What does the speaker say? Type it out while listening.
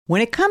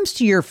When it comes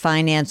to your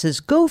finances,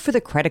 go for the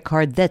credit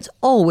card that's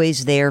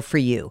always there for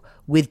you.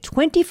 With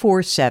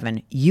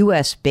 24/7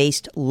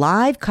 U.S.-based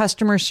live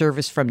customer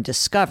service from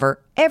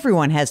Discover,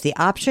 everyone has the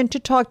option to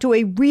talk to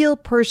a real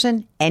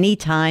person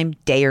anytime,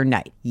 day or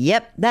night.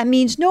 Yep, that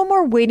means no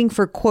more waiting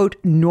for, quote,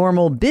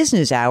 normal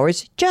business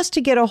hours just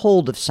to get a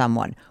hold of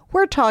someone.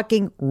 We're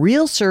talking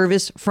real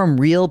service from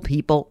real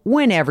people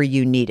whenever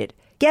you need it.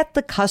 Get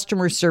the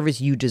customer service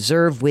you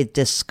deserve with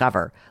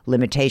Discover.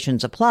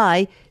 Limitations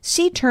apply.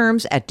 See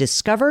terms at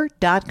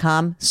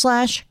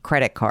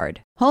discover.com/credit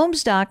card.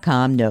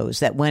 Homes.com knows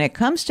that when it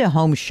comes to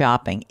home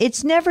shopping,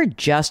 it's never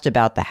just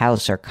about the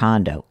house or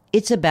condo.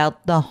 It's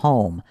about the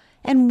home.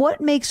 And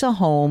what makes a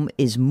home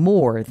is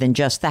more than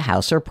just the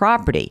house or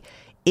property.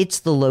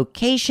 It's the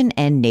location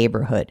and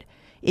neighborhood.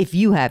 If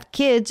you have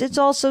kids, it's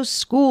also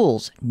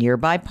schools,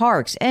 nearby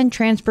parks, and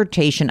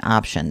transportation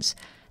options.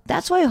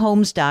 That's why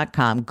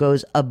Homes.com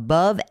goes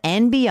above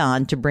and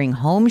beyond to bring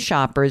home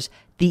shoppers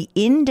the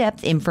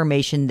in-depth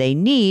information they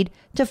need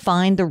to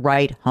find the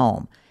right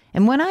home.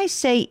 And when I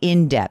say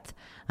in-depth,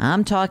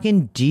 I'm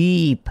talking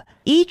deep.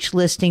 Each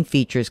listing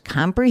features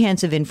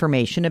comprehensive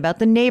information about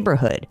the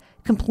neighborhood,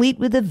 complete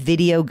with a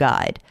video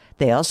guide.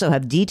 They also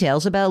have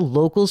details about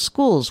local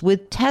schools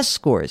with test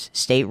scores,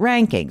 state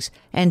rankings,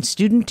 and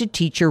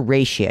student-to-teacher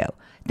ratio.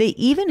 They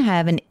even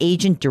have an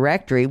agent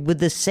directory with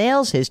the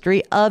sales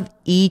history of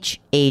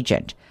each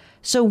agent.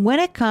 So when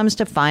it comes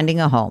to finding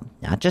a home,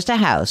 not just a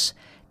house,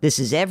 this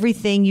is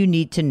everything you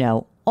need to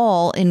know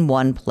all in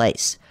one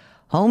place.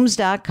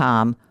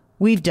 Homes.com,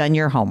 we've done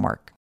your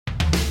homework.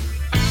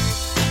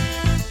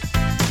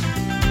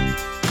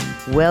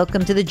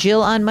 Welcome to the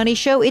Jill on Money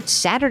Show. It's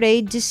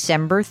Saturday,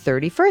 December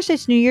 31st.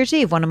 It's New Year's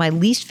Eve, one of my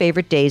least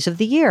favorite days of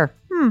the year.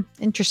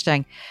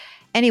 Interesting.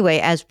 Anyway,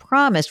 as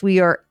promised, we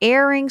are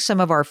airing some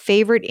of our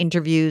favorite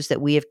interviews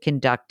that we have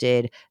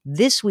conducted.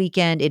 This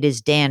weekend, it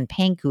is Dan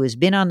Pink, who has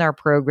been on our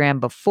program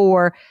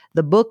before.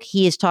 The book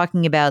he is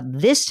talking about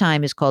this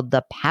time is called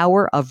The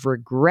Power of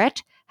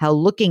Regret: How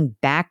Looking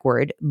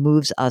Backward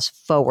Moves Us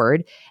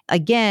Forward.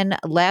 Again,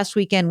 last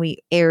weekend we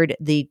aired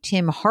the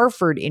Tim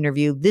Harford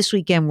interview. This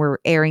weekend we're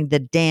airing the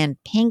Dan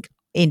Pink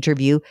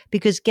interview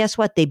because guess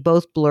what? They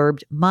both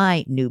blurbed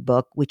my new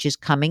book, which is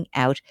coming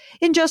out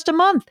in just a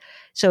month.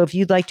 So if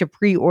you'd like to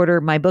pre-order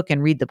my book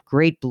and read the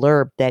great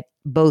blurb that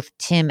both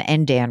Tim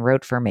and Dan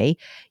wrote for me,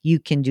 you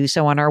can do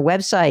so on our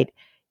website.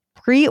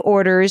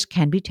 Pre-orders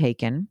can be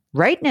taken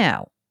right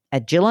now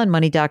at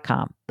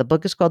JillOnMoney.com. The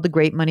book is called The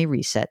Great Money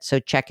Reset, so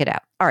check it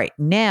out. All right,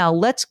 now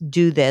let's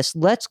do this.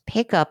 Let's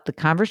pick up the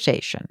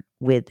conversation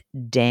with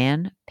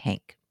Dan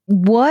Pink.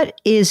 What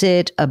is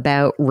it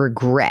about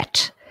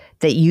regret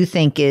that you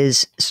think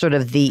is sort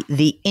of the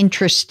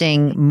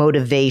interesting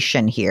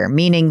motivation here?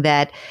 Meaning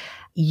that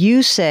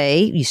you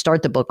say, you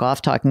start the book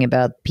off talking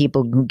about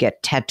people who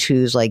get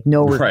tattoos like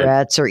no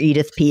regrets, right, or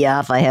Edith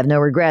Piaf, I have no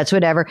regrets,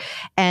 whatever.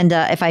 And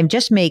if I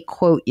just may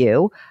quote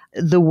you,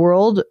 the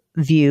world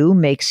view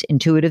makes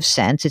intuitive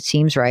sense. It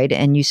seems right.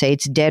 And you say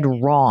it's dead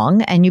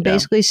wrong. And you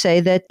basically say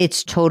that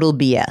it's total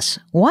BS.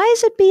 Why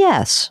is it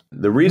BS?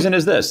 The reason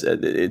is this.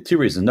 Two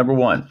reasons. Number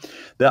one,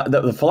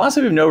 the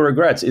philosophy of no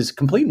regrets is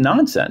complete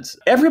nonsense.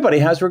 Everybody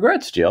has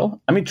regrets,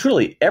 Jill. I mean,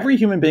 truly, every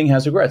human being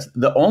has regrets.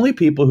 The only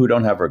people who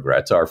don't have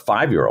regrets are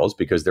 5-year-olds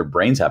because their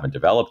brains haven't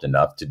developed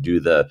enough to do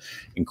the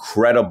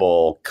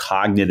incredible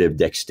cognitive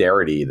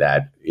dexterity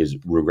that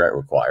regret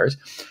requires.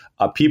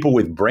 People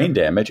with brain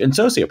damage, and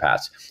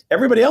sociopaths.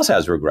 Everybody else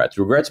has regrets.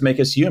 Regrets make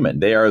us human.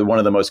 They are one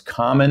of the most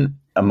common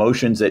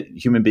emotions that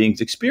human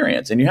beings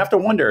experience. And you have to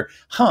wonder,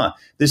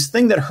 this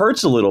thing that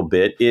hurts a little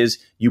bit is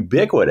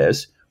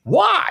ubiquitous.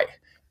 Why?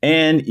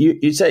 And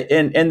you say,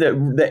 and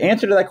the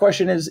answer to that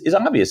question is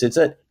obvious. It's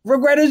that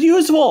regret is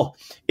useful.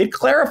 It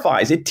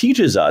clarifies, it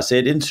teaches us,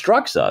 it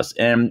instructs us.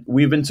 And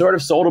we've been sort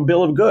of sold a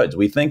bill of goods.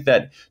 We think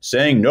that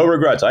saying no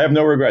regrets, I have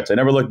no regrets, I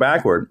never look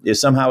backward, is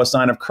somehow a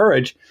sign of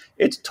courage.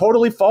 It's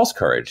totally false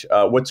courage.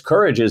 What's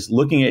courage is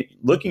looking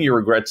your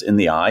regrets in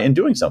the eye and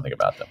doing something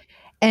about them.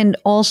 And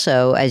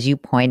also, as you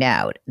point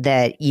out,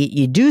 that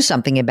you do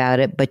something about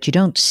it, but you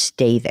don't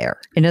stay there.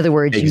 In other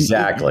words,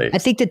 exactly. I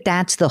think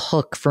that's the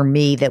hook for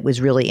me that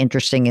was really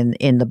interesting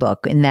in the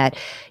book, in that,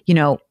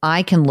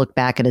 I can look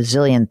back at a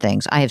zillion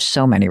things. I have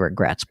so many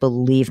regrets,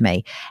 believe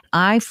me.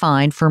 I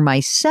find for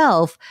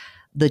myself,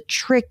 the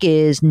trick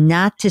is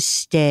not to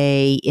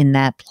stay in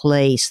that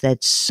place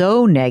that's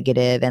so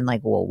negative and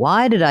like, well,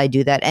 why did I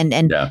do that?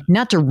 And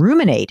not to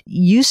ruminate.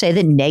 You say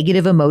that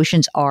negative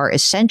emotions are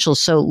essential.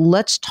 So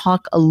let's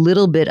talk a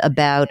little bit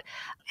about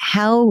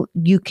how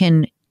you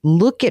can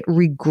look at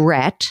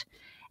regret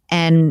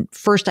and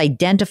first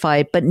identify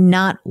it, but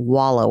not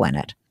wallow in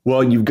it.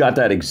 Well, you've got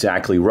that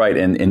exactly right.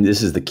 And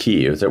this is the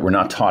key, is that we're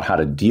not taught how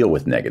to deal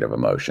with negative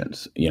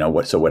emotions.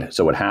 So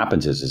what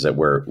happens is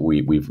that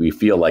we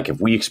feel like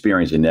if we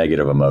experience a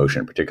negative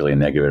emotion, particularly a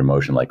negative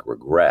emotion like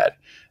regret,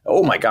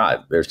 oh my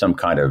God, there's some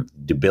kind of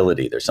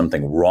debility. There's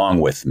something wrong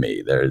with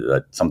me.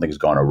 Something's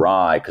gone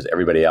awry because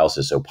everybody else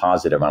is so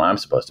positive and I'm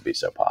supposed to be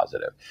so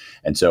positive.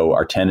 And so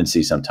our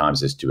tendency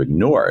sometimes is to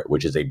ignore it,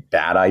 which is a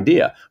bad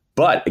idea.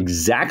 But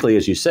exactly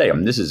as you say,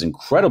 this is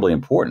incredibly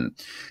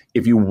important.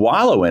 If you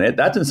wallow in it,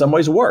 that's in some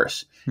ways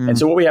worse. And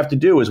so what we have to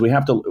do is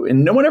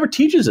and no one ever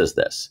teaches us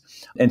this.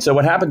 And so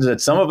what happens is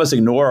that some of us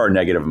ignore our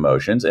negative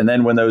emotions. And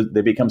then when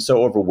they become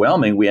so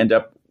overwhelming, we end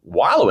up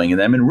wallowing in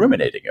them and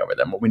ruminating over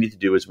them. What we need to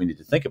do is we need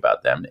to think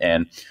about them.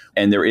 And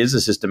there is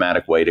a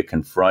systematic way to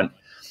confront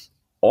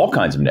all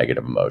kinds of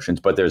negative emotions,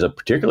 but there's a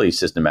particularly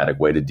systematic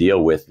way to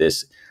deal with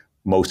this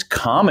most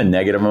common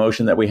negative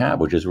emotion that we have,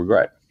 which is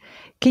regret.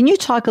 Can you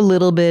talk a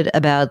little bit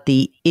about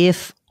the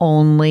if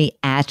only,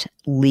 at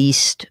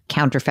least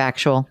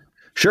counterfactual?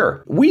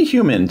 Sure. We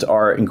humans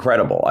are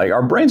incredible.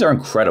 Our brains are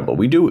incredible.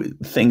 We do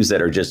things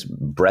that are just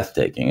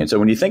breathtaking. And so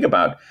when you think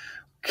about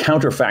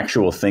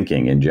counterfactual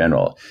thinking in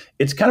general,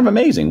 it's kind of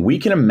amazing. We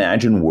can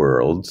imagine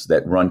worlds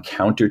that run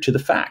counter to the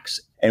facts.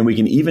 And we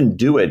can even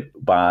do it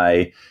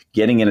by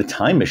getting in a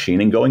time machine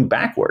and going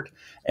backward.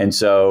 And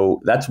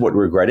so that's what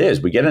regret is.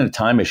 We get in a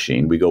time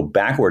machine, we go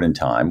backward in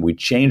time, we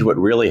change what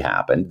really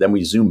happened, then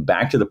we zoom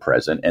back to the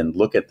present and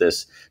look at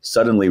this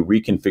suddenly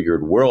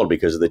reconfigured world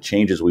because of the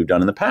changes we've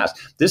done in the past.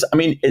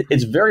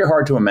 It's very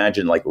hard to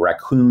imagine like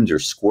raccoons or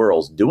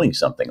squirrels doing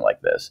something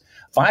like this.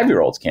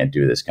 5-year-olds can't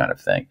do this kind of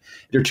thing.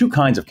 There are two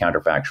kinds of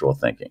counterfactual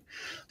thinking.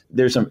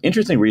 There's some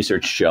interesting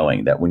research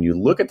showing that when you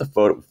look at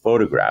the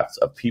photographs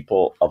of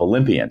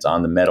Olympians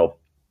on the medal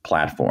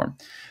platform,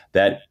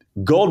 that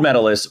gold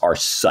medalists are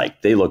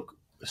psyched. They look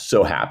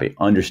so happy,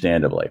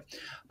 understandably.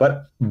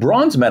 But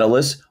bronze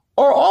medalists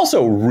are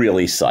also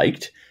really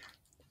psyched,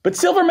 but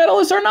silver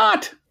medalists are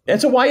not. And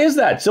so why is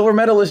that? Silver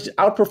medalists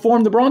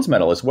outperform the bronze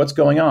medalists. What's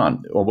going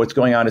on? Or what's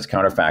going on is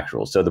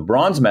counterfactual. So the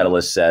bronze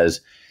medalist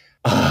says,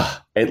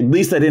 at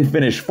least I didn't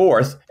finish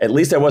fourth. At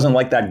least I wasn't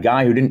like that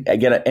guy who didn't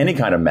get any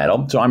kind of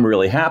medal. So I'm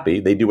really happy.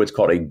 They do what's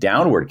called a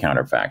downward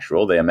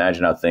counterfactual. They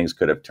imagine how things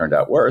could have turned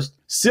out worse.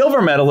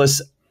 Silver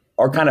medalists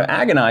are kind of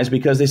agonized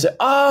because they say,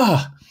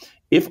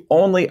 if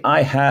only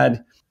I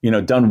had,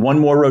 done one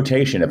more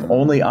rotation, if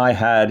only I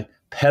had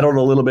pedaled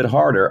a little bit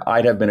harder,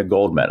 I'd have been a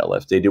gold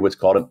medalist. They do what's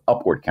called an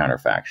upward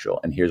counterfactual.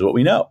 And here's what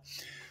we know.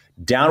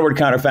 Downward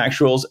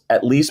counterfactuals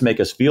at least make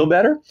us feel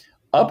better.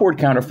 Upward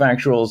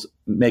counterfactuals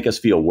make us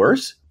feel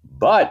worse.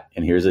 But,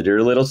 and here's a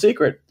dirty little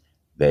secret,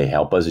 they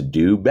help us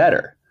do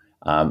better.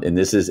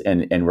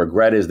 And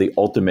regret is the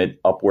ultimate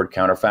upward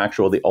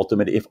counterfactual, the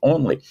ultimate if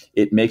only.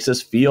 It makes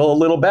us feel a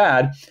little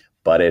bad,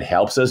 but it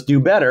helps us do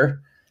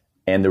better.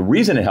 And the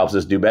reason it helps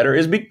us do better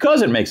is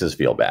because it makes us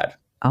feel bad.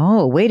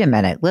 Oh, wait a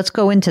minute. Let's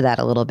go into that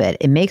a little bit.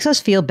 It makes us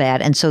feel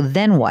bad. And so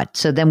then what?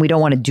 So then we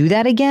don't want to do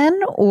that again?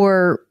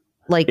 Or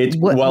what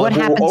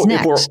happens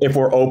next? If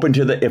we're open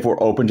to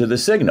the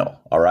signal,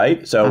 all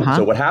right.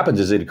 So what happens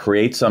is it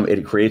creates some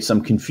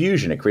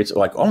confusion. It creates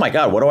like, oh my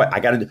God,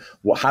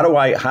 how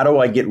do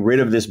I get rid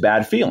of this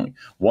bad feeling?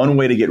 One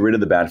way to get rid of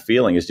the bad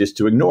feeling is just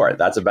to ignore it.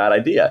 That's a bad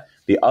idea.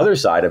 The other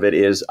side of it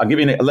is,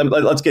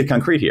 let's get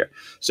concrete here.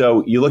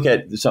 So you look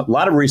at a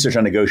lot of research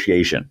on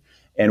negotiation.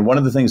 And one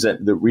of the things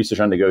that the research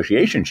on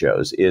negotiation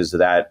shows is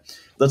that,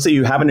 let's say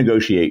you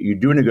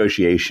do a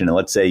negotiation, and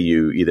let's say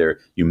you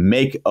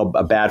make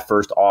a bad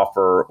first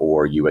offer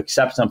or you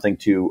accept something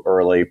too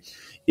early.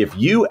 If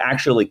you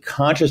actually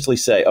consciously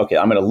say, okay,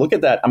 I'm going to look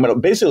at that, I'm going to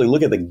basically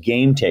look at the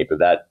game tape of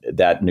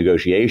that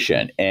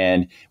negotiation.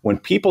 And when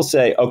people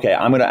say, okay,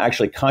 I'm going to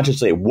actually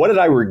consciously say, what did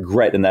I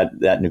regret in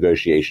that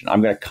negotiation? I'm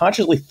going to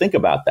consciously think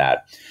about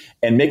that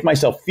and make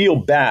myself feel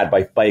bad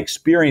by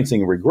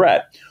experiencing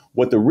regret.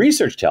 What the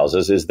research tells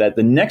us is that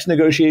the next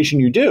negotiation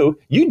you do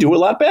a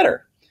lot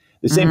better.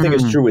 The same thing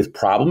is true with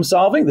problem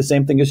solving. The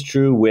same thing is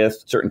true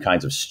with certain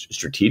kinds of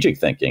strategic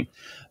thinking.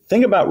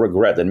 Thing about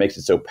regret that makes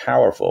it so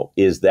powerful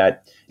is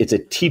that it's a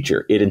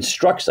teacher. It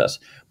instructs us,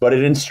 but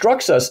it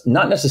instructs us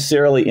not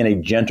necessarily in a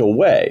gentle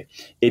way.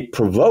 It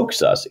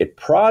provokes us, it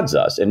prods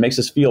us, it makes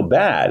us feel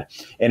bad.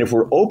 And if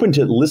we're open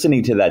to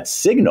listening to that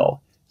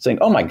signal, saying,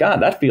 oh my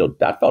God, that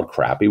felt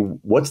crappy.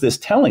 What's this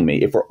telling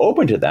me? If we're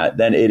open to that,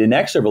 then it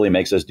inexorably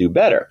makes us do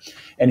better.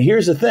 And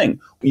here's the thing,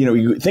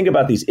 you think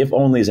about these if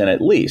onlys and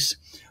at least.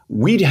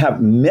 We'd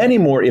have many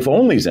more if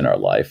onlys in our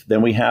life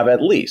than we have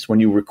at least. When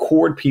you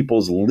record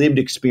people's lived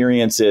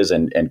experiences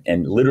and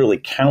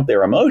literally count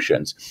their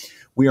emotions,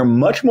 we are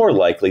much more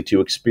likely to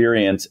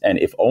experience an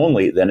if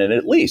only than an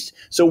at least.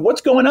 So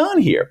what's going on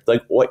here?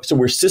 So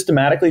we're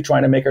systematically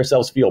trying to make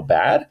ourselves feel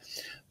bad?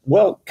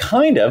 Well,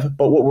 kind of,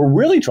 but what we're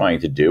really trying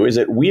to do is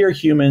that we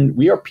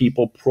are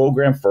people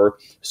programmed for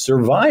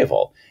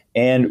survival,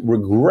 and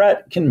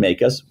regret can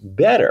make us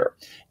better.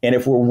 And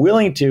if we're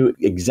willing to,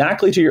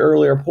 exactly to your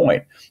earlier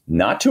point,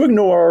 not to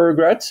ignore our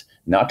regrets,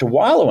 not to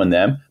wallow in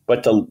them,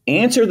 but to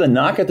answer the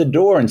knock at the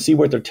door and see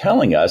what they're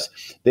telling us,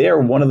 they are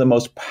one of the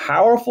most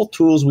powerful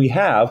tools we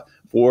have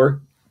for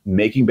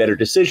making better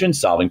decisions,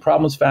 solving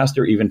problems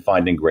faster, even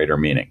finding greater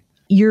meaning.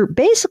 You're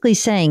basically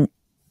saying,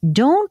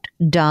 don't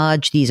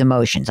dodge these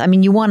emotions. I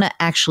mean, you want to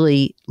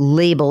actually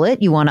label it,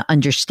 you want to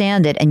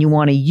understand it, and you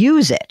want to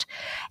use it.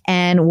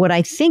 And what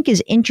I think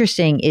is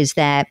interesting is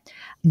that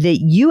that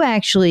you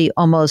actually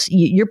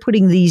you're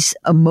putting these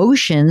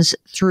emotions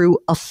through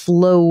a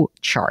flow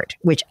chart,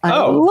 which I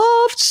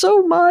loved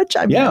so much.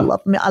 I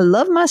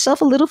love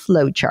myself a little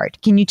flow chart.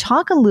 Can you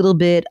talk a little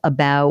bit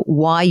about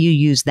why you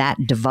use that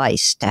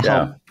device to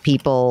help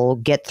people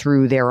get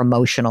through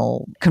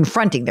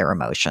confronting their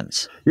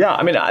emotions?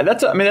 Yeah,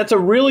 that's a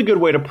really good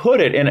way to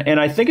put it, and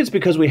I think it's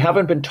because we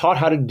haven't been taught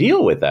how to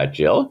deal with that,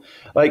 Jill.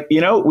 Like,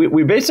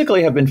 we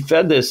basically have been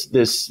fed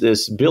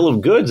this bill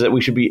of goods that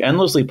we should be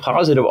endlessly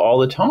positive all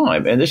the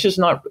time, and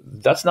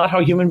that's not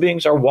how human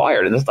beings are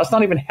wired, and that's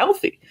not even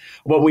healthy.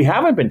 What we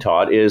haven't been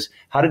taught is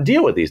how to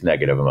deal with these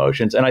negative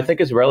emotions, and I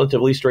think it's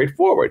relatively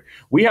straightforward.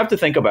 We have to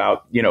think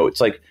about,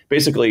 it's like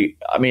basically,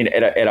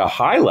 at a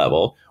high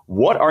level,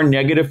 what are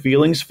negative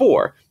feelings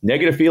for?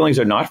 Negative feelings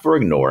are not for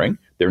ignoring.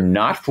 They're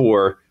not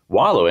for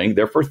wallowing.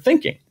 They're for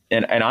thinking.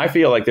 And I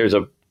feel like there's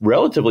a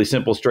relatively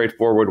simple,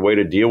 straightforward way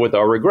to deal with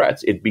our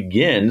regrets. It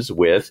begins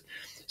with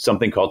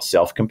something called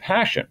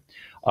self-compassion.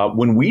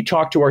 When we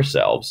talk to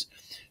ourselves,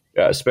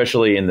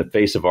 especially in the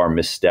face of our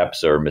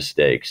missteps or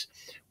mistakes,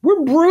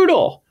 we're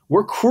brutal.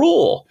 We're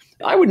cruel.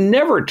 I would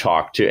never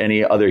talk to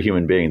any other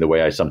human being the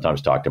way I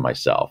sometimes talk to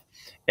myself.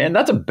 And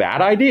that's a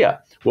bad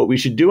idea. What we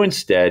should do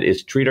instead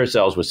is treat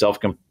ourselves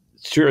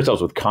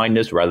with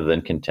kindness rather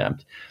than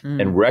contempt,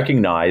 and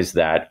recognize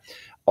that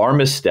our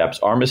missteps,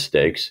 our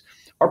mistakes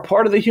are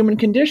part of the human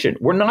condition.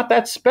 We're not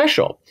that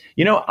special.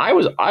 I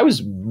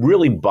was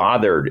really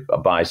bothered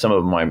by some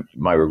of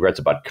my regrets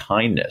about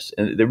kindness,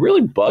 and they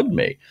really bugged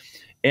me.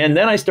 And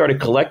then I started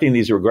collecting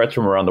these regrets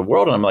from around the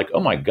world, and I'm like,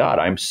 oh my God,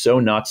 I'm so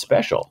not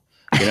special.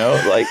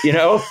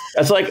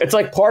 It's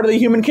like part of the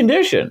human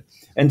condition.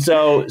 And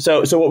so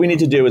what we need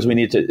to do is we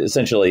need to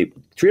essentially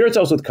treat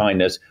ourselves with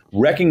kindness,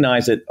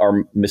 recognize that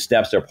our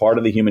missteps are part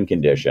of the human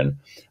condition,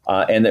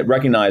 and that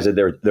recognize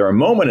that they're a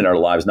moment in our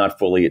lives, not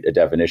fully a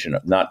definition,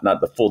 not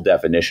the full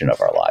definition of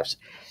our lives.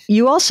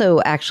 You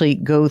also actually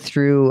go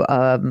through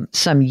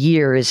some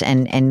years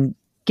and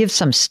give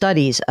some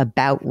studies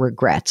about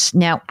regrets.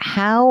 Now,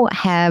 how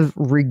have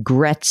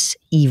regrets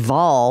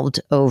evolved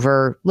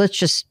over, we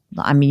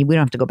don't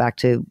have to go back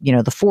to,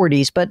 the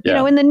 40s, but,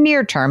 in the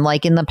near term,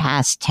 like in the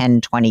past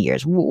 10, 20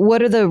 years,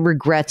 what are the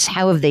regrets?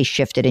 How have they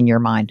shifted in your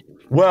mind?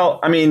 Well,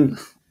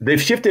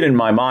 they've shifted in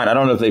my mind. I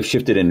don't know if they've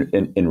shifted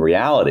in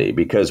reality,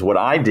 because what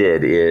I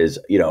did is,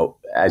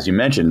 as you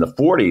mentioned, in the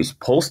 40s,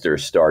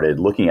 pollsters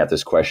started looking at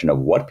this question of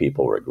what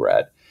people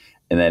regret.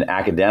 And then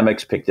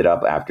academics picked it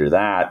up after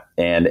that.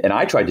 And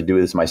I tried to do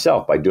this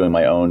myself by doing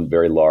my own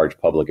very large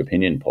public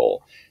opinion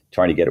poll,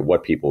 trying to get at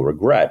what people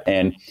regret.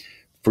 And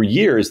for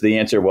years, the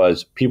answer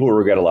was people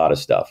regret a lot of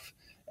stuff.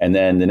 And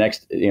then the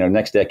next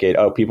decade,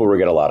 people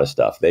regret a lot of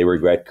stuff. They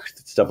regret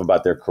stuff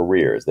about their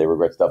careers. They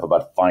regret stuff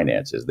about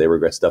finances. They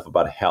regret stuff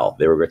about health.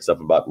 They regret stuff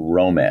about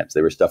romance.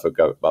 They regret stuff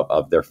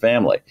about their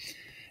family.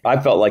 I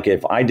felt like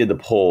if I did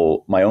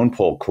my own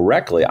poll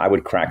correctly, I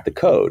would crack the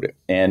code.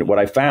 And what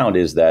I found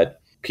is that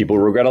people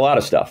regret a lot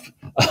of stuff.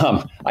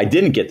 I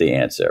didn't get the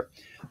answer.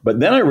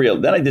 But then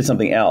I did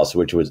something else,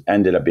 which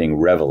ended up being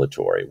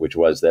revelatory, which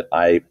was that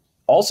I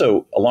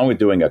also, along with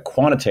doing a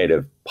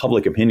quantitative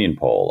public opinion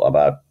poll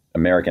about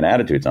American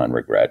attitudes on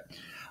regret,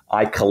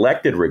 I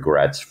collected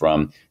regrets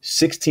from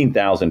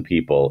 16,000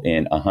 people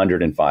in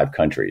 105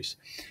 countries.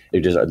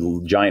 It was just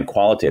a giant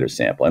qualitative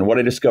sample. And what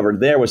I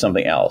discovered there was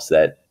something else,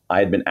 that I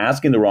had been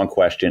asking the wrong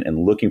question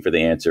and looking for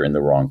the answer in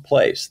the wrong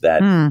place.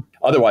 That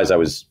otherwise I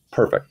was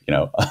perfect,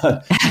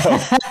 Because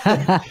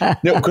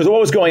what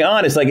was going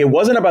on is it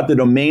wasn't about the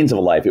domains of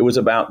life. It was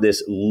about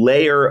this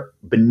layer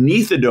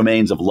beneath the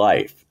domains of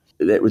life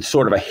that was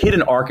sort of a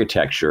hidden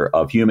architecture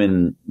of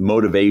human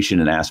motivation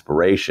and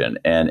aspiration.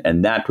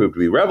 And that proved to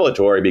be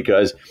revelatory,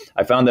 because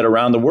I found that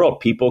around the world,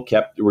 people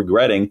kept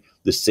regretting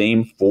the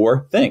same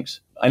 4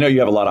 things. I know you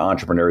have a lot of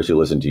entrepreneurs who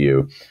listen to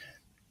you.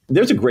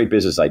 There's a great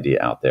business idea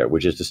out there,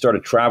 which is to start a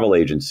travel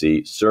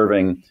agency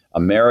serving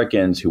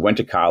Americans who went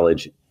to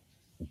college,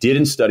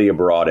 didn't study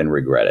abroad, and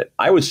regret it.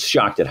 I was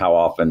shocked at how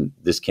often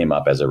this came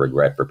up as a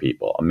regret for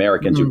people.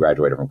 Americans who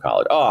graduated from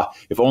college.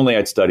 If only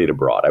I'd studied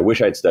abroad. I wish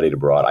I'd studied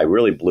abroad. I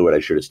really blew it. I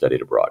should have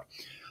studied abroad.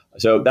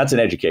 So that's an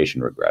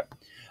education regret.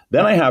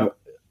 Then I have,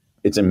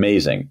 it's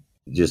amazing,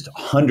 just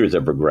hundreds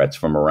of regrets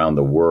from around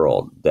the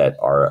world that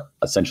are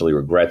essentially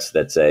regrets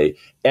that say,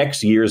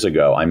 X years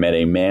ago, I met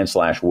a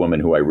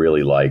man/woman who I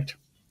really liked.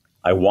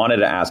 I wanted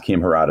to ask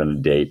her out on a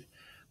date,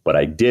 but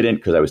I didn't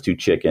because I was too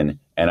chicken,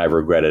 and I've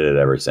regretted it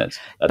ever since.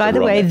 By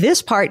the way,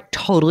 this part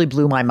totally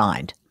blew my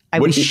mind. I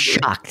was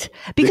shocked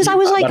because I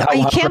was like,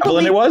 I can't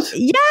believe it was.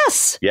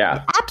 Yes.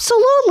 Yeah.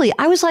 Absolutely.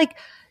 I was like,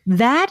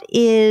 that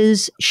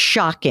is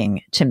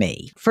shocking to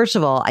me. First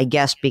of all, I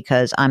guess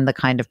because I'm the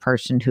kind of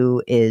person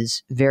who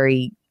is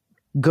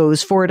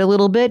goes for it a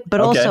little bit,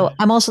 but also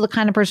I'm also the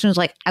kind of person who's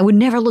like, I would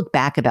never look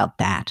back about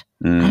that.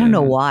 I don't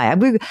know why.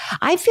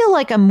 I feel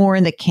like I'm more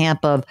in the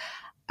camp of,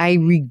 I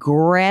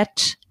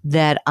regret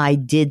that I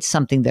did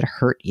something that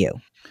hurt you.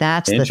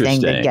 That's the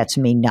thing that gets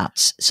me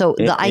nuts. So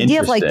the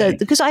idea of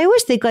because I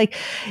always think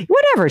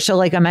whatever.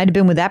 So I might have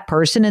been with that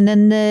person, and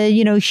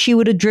then she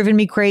would have driven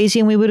me crazy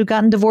and we would have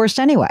gotten divorced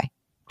anyway.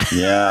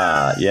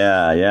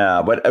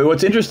 Yeah. But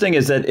what's interesting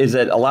is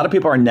that a lot of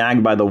people are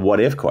nagged by the what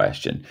if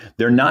question.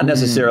 They're not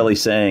necessarily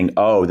saying,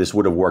 "Oh, this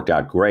would have worked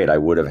out great. I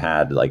would have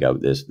had like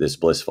this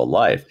blissful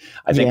life."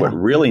 I think what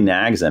really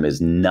nags them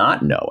is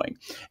not knowing,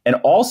 and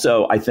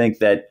also I think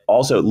that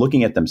also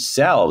looking at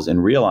themselves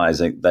and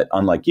realizing that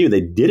unlike you,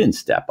 they didn't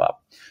step up.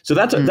 So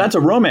that's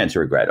a romance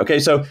regret. Okay,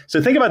 so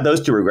think about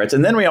those two regrets,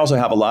 and then we also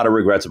have a lot of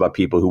regrets about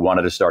people who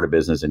wanted to start a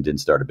business and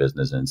didn't start a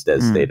business and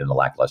instead stayed in a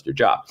lackluster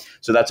job.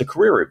 So that's a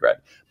career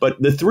regret. But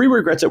the three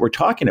regrets that we're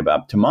talking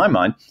about, to my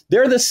mind,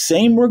 they're the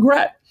same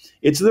regret.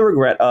 It's the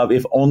regret of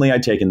if only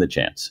I'd taken the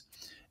chance.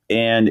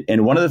 And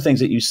one of the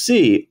things that you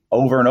see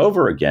over and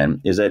over again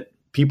is that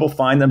people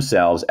find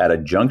themselves at a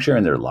juncture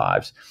in their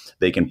lives.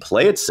 They can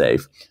play it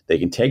safe. They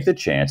can take the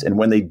chance. And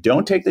when they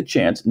don't take the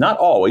chance, not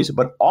always,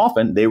 but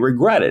often they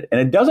regret it. And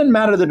it doesn't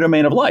matter the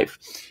domain of life.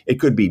 It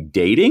could be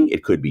dating.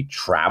 It could be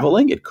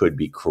traveling. It could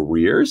be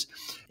careers.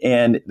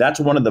 And that's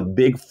one of the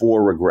big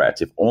four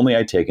regrets. If only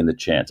I'd taken the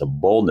chance, a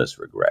boldness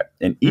regret.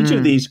 And each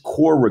of these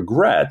core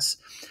regrets,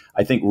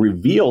 I think,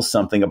 reveal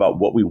something about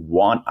what we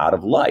want out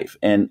of life.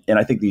 And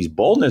I think these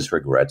boldness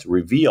regrets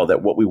reveal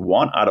that what we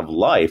want out of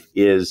life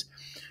is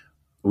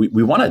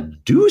we want to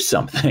do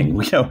something.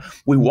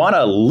 We want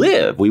to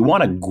live. We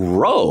want to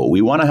grow.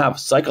 We want to have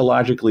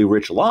psychologically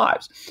rich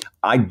lives.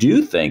 I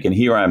do think, and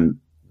here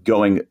I'm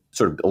going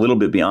sort of a little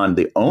bit beyond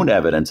the own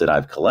evidence that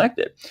I've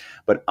collected,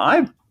 but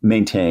I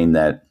maintain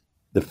that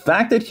the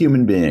fact that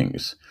human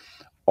beings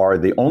are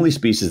the only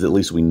species, at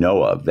least we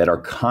know of, that are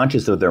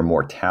conscious of their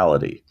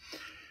mortality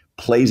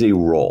plays a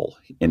role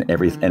in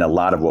in a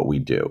lot of what we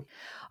do.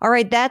 All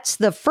right, that's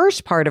the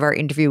first part of our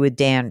interview with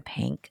Dan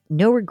Pink.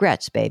 No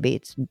regrets,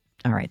 baby.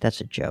 All right, that's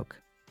a joke.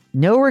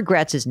 No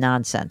regrets is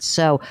nonsense.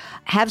 So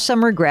have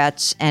some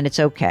regrets and it's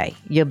okay.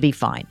 You'll be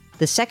fine.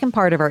 The second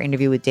part of our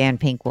interview with Dan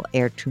Pink will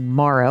air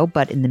tomorrow.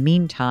 But in the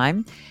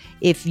meantime,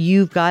 if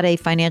you've got a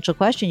financial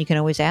question, you can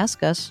always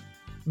ask us.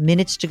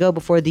 Minutes to go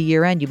before the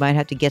year end, you might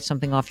have to get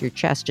something off your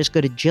chest. Just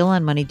go to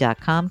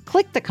JillOnMoney.com,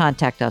 click the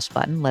Contact Us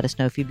button. Let us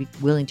know if you'd be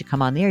willing to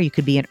come on the air. You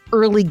could be an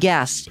early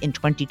guest in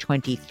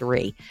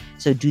 2023.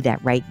 So do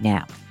that right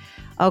now.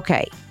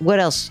 Okay, what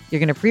else? You're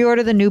going to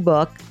pre-order the new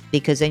book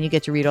because then you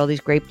get to read all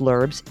these great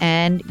blurbs,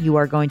 and you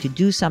are going to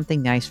do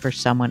something nice for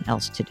someone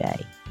else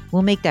today.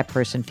 We'll make that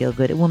person feel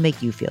good. It will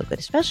make you feel good,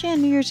 especially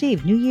on New Year's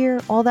Eve, New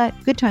Year, all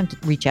that. Good time to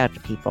reach out to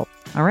people.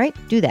 All right,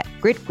 do that.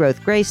 Grit,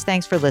 growth, grace.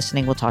 Thanks for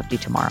listening. We'll talk to you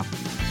tomorrow.